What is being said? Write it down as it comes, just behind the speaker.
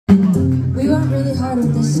hard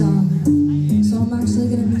with this song, so I'm actually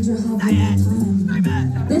gonna need your help one more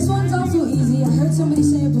time. This one's also easy. I heard somebody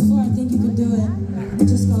say it before. I think you can do it. It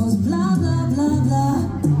just goes blah blah blah blah.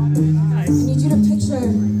 I need you to picture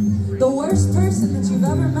the worst person that you've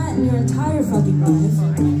ever met in your entire fucking life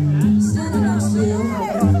standing next to you.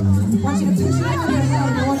 I want you to picture them in your head,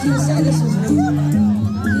 and I want you to say this with me.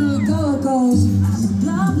 Here we go. It goes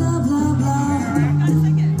blah blah blah blah.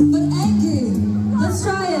 But angry. Let's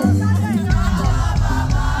try it.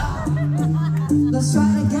 Let's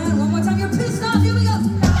try it again. One more time. You're pissed off. Here we go.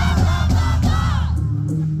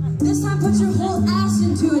 This time, put your whole ass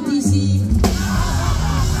into it, DC.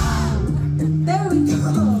 There we go.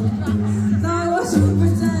 Now I want you to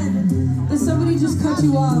pretend that somebody just cut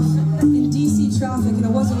you off in DC traffic and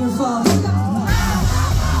it wasn't your fault.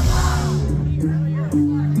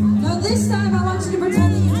 Now this time, I want you to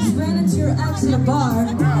pretend that you just ran into your ex in a bar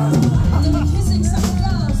and then you're kissing somebody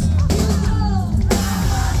else.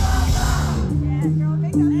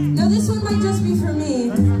 Now this one might just be for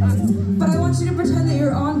me, but I want you to pretend that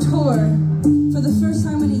you're on tour for the first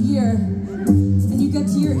time in a year and you get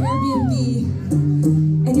to your Airbnb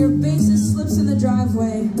and your bassist slips in the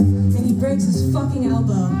driveway and he breaks his fucking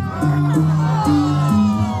elbow.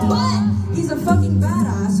 But he's a fucking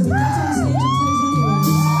badass, so he gets on stage and plays anyway.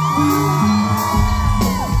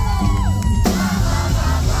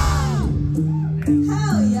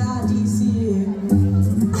 Hell yeah, DC.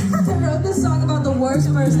 I wrote this song about the worst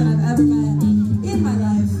person I've ever met in my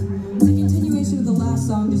life. It's a continuation of the last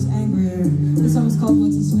song, just angrier. This song is called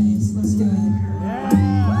Whatshisface. Let's do it.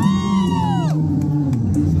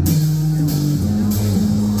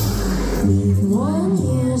 Been 1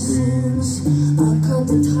 year since I cut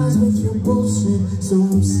the ties with your bullshit, so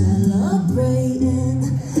I'm celebrating.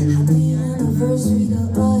 Happy anniversary to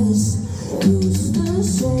us. Used to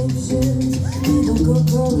shapeshift, be the good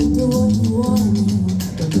girl and do what you want.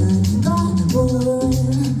 But that's not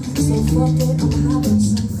boring, so fuck it, I'm having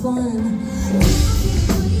some fun.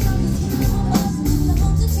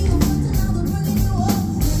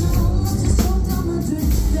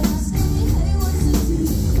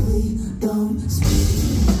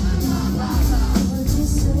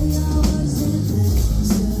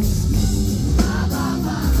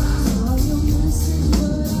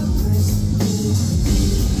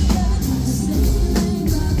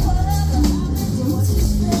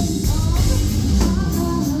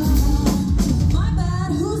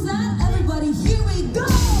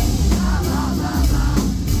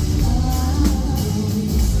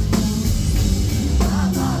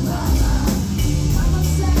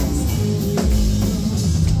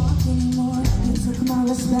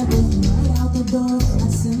 Out the door, I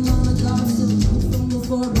sent monologues to the truth from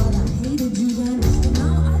before, but I hated you then, and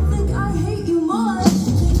now I think I hate you more.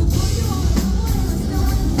 Think before you on the phone and it's still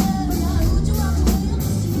in there, but I heard you out the way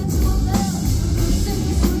unless you get to a bell. Sing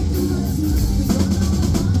me sweet through the teeth, cause I'm not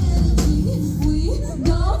my energy. We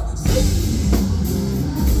don't speak.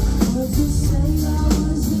 Or just say I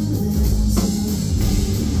wasn't listening.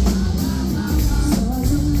 Saw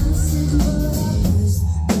your message, but I missed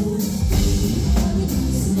it.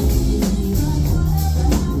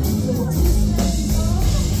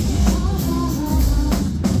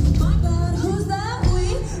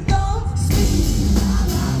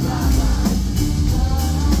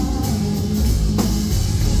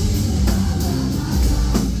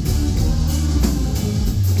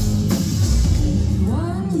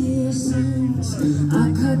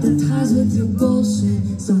 I cut the ties with your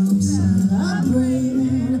bullshit, so I'm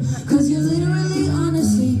celebrating. Cause